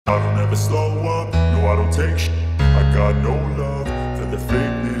I don't ever slow up, no I don't take shit. I got no love for the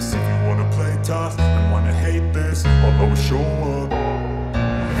fakeness. If you wanna play tough and wanna hate this, I'll always show up.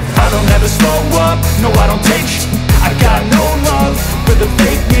 I don't ever slow up, no I don't take shit. I got no love for the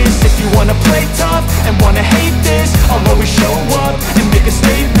fakeness. If you wanna play tough and wanna hate this, I'll always show up and make a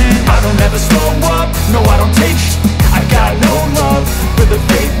statement. I don't ever slow up, no I don't take shit. I got no love for the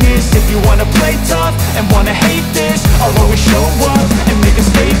fakeness. If you wanna play tough and wanna hate this, I'll always show up and make a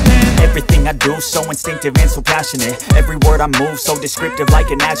statement. Everything I do so instinctive and so passionate. Every word I move so descriptive like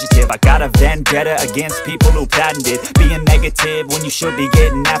an adjective. I got a vendetta against people who patented being negative when you should be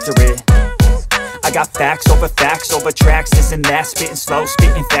getting after it. I got facts over tracks, this and that. Spitting slow,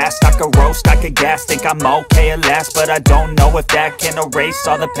 spitting fast, I could roast, I could gas. Think I'm okay at last, but I don't know if that can erase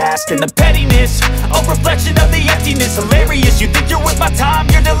all the past. And the pettiness, a reflection of the emptiness. Hilarious, you think you're worth my time,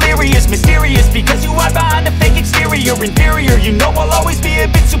 you're delirious. Mysterious, because you hide behind a fake exterior. Inferior, you know I'll always be a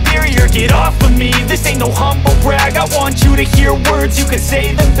bit superior. Get off of me, this ain't no humble brag. I want you to hear words, you can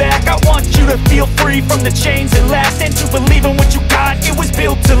say them back. I want you to feel free from the chains that last, and to believe in what you got, it was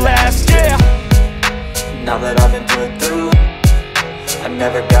built to last, yeah. Now that I've been put through, I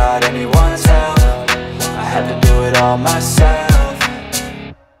never got anyone's help. I had to do it all myself.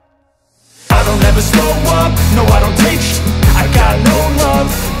 I don't ever slow up, no I don't take shit. I got no love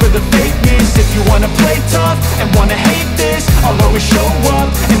for the fakeness. If you wanna play tough and wanna hate this, I'll always show up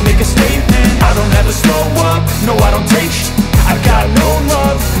and make a statement. I don't ever slow up, no I don't take shit. I got no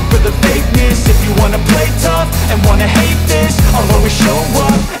love for the fakeness. If you wanna play tough and wanna hate this, I'll always show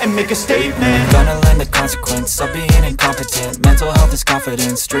up and make a statement. Gonna learn the consequence of being incompetent. Mental health is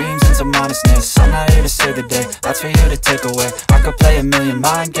confidence, dreams and some honestness. I'm not here to save the day, that's for you to take away. I could play a million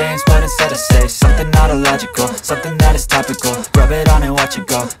mind games, but instead I say something not illogical, something that is topical. Rub it on and watch it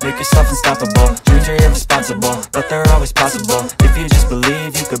go, make yourself unstoppable. Dreams are irresponsible, but they're always possible. If you just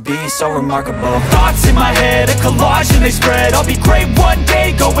believe, you could be so remarkable. Thoughts in my head, a collage and they spread. I'll be great one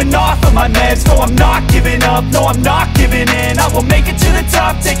day, going off of my meds. No, I'm not giving up, no, I'm not giving in. I will make it to the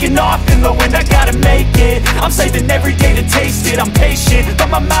top, taking off in the wind. I gotta make it, I'm saving every day to taste it. I'm patient, but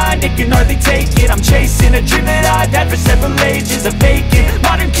my mind, it can hardly take it. I'm chasing a dream that I've had for several ages. A vacant,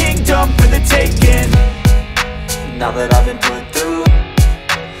 modern kingdom for the taking. Now that I've been put through,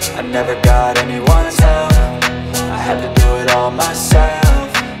 I never got anyone's help. I had to do it all myself.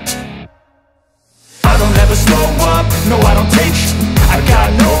 I don't ever slow up, no I don't take shit. I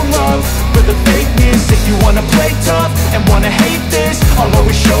got no love for the fakeness. If you wanna play tough and wanna hate this, I'll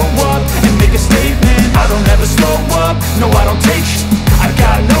always show up and make a statement. I don't ever slow up, no I don't take shit. I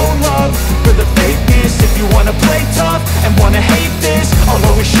got no love for the fakeness. If you wanna play tough and wanna hate this, I'll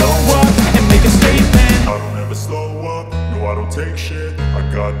always show up and make a statement. I don't ever slow up, no I don't take shit. I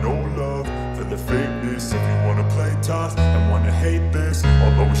got no love for the fakeness. If you wanna play tough and wanna hate this,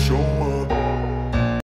 I'll always show up